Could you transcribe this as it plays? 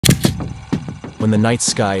When the night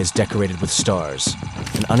sky is decorated with stars,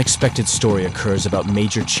 an unexpected story occurs about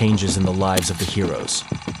major changes in the lives of the heroes.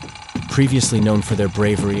 Previously known for their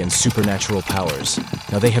bravery and supernatural powers,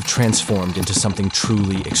 now they have transformed into something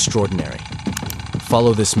truly extraordinary.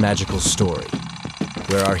 Follow this magical story,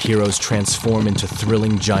 where our heroes transform into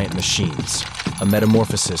thrilling giant machines, a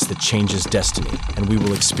metamorphosis that changes destiny, and we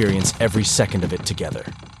will experience every second of it together.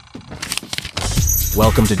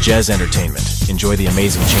 Welcome to Jezz Entertainment. Enjoy the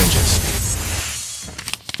amazing changes.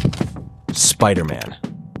 Spider-Man.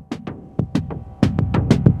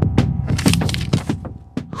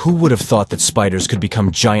 Who would have thought that spiders could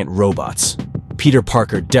become giant robots? Peter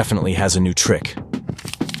Parker definitely has a new trick.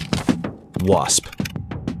 Wasp.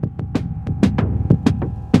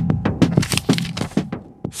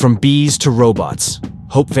 From bees to robots,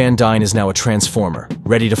 Hope Van Dyne is now a transformer,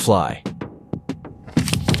 ready to fly.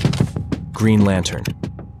 Green Lantern.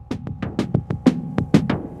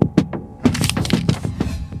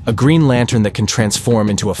 A Green Lantern that can transform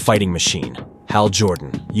into a fighting machine. Hal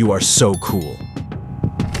Jordan, you are so cool.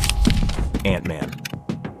 Ant-Man.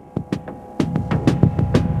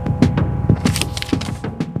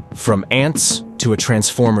 From ants to a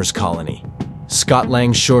Transformers colony, Scott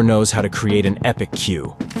Lang sure knows how to create an epic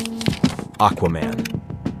queue. Aquaman.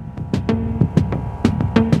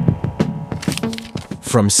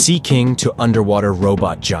 From Sea King to underwater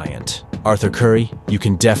robot giant, Arthur Curry, you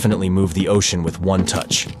can definitely move the ocean with one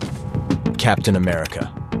touch. Captain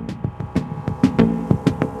America.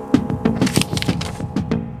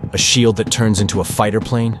 A shield that turns into a fighter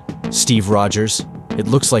plane? Steve Rogers, it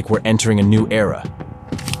looks like we're entering a new era.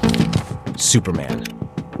 Superman.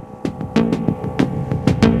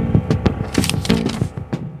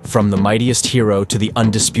 From the mightiest hero to the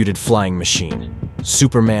undisputed flying machine,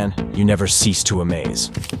 Superman, you never cease to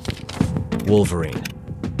amaze. Wolverine.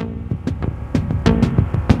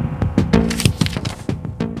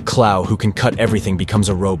 Clow, who can cut everything, becomes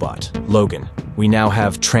a robot. Logan, we now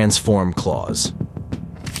have transform claws.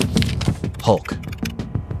 Hulk.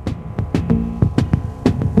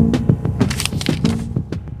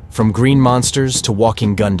 From green monsters to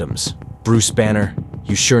walking Gundams, Bruce Banner,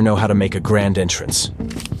 you sure know how to make a grand entrance.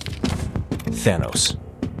 Thanos.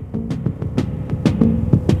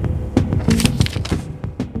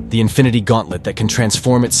 The Infinity Gauntlet that can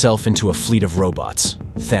transform itself into a fleet of robots.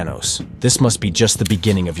 Thanos, this must be just the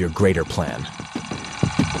beginning of your greater plan.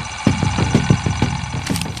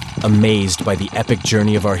 Amazed by the epic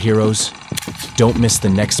journey of our heroes? Don't miss the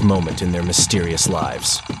next moment in their mysterious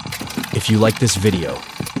lives. If you like this video,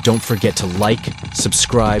 don't forget to like,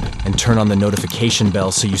 subscribe, and turn on the notification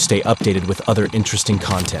bell so you stay updated with other interesting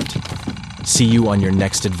content. See you on your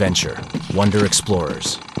next adventure, Wonder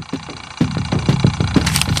Explorers.